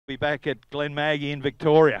be back at Glen Maggie in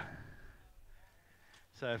Victoria.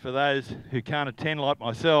 So for those who can't attend like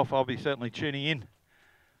myself, I'll be certainly tuning in,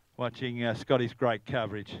 watching Scotty's great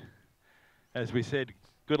coverage. As we said,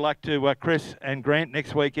 good luck to Chris and Grant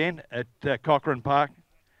next weekend at Cochrane Park.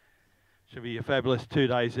 Should be a fabulous 2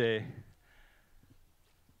 days there.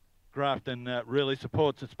 Grafton really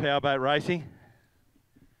supports its powerboat racing.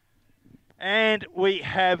 And we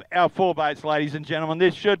have our 4 boats, ladies and gentlemen.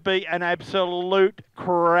 This should be an absolute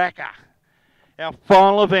cracker. Our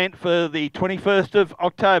final event for the 21st of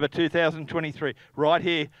October 2023. Right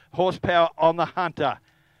here, horsepower on the Hunter.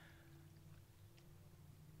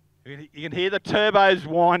 You can hear the turbos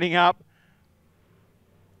winding up.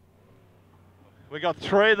 We've got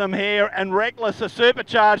 3 of them here, and Reckless, a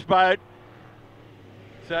supercharged boat.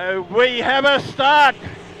 So we have a start.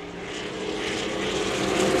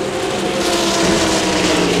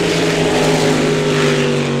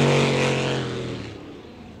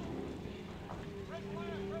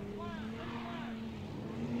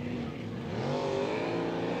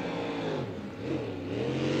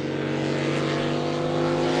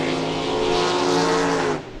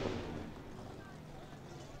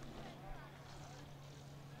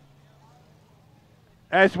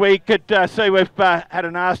 As we could see, we've had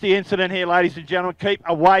a nasty incident here, ladies and gentlemen. Keep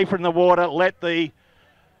away from the water. Let the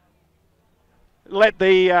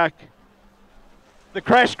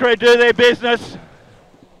crash crew do their business.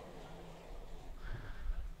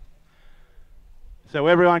 So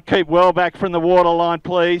everyone keep well back from the water line,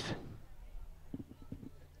 please.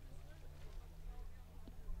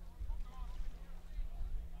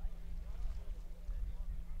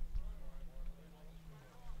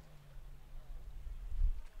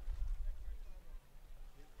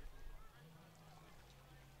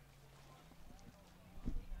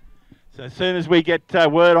 So as soon as we get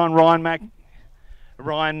word on Ryan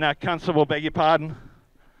Constable, beg your pardon.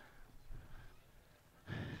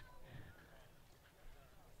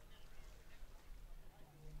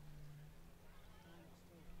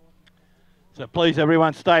 So please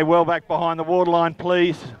everyone stay well back behind the waterline,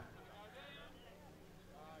 please.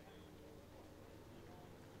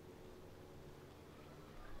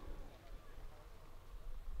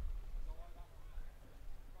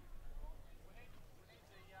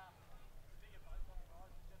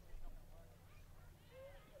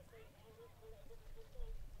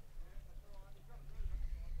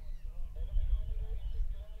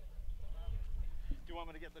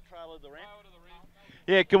 To get the trailer to the ramp?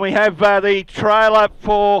 Yeah, can we have the trailer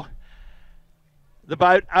for the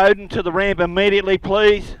boat Odin to the ramp immediately,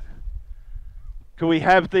 please? Can we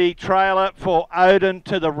have the trailer for Odin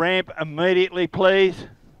to the ramp immediately, please?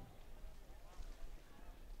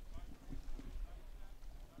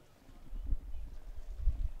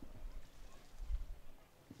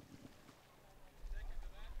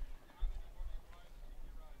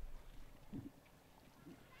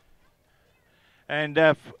 And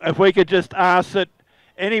if we could just ask that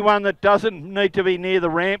anyone that doesn't need to be near the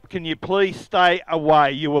ramp, can you please stay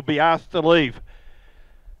away? You will be asked to leave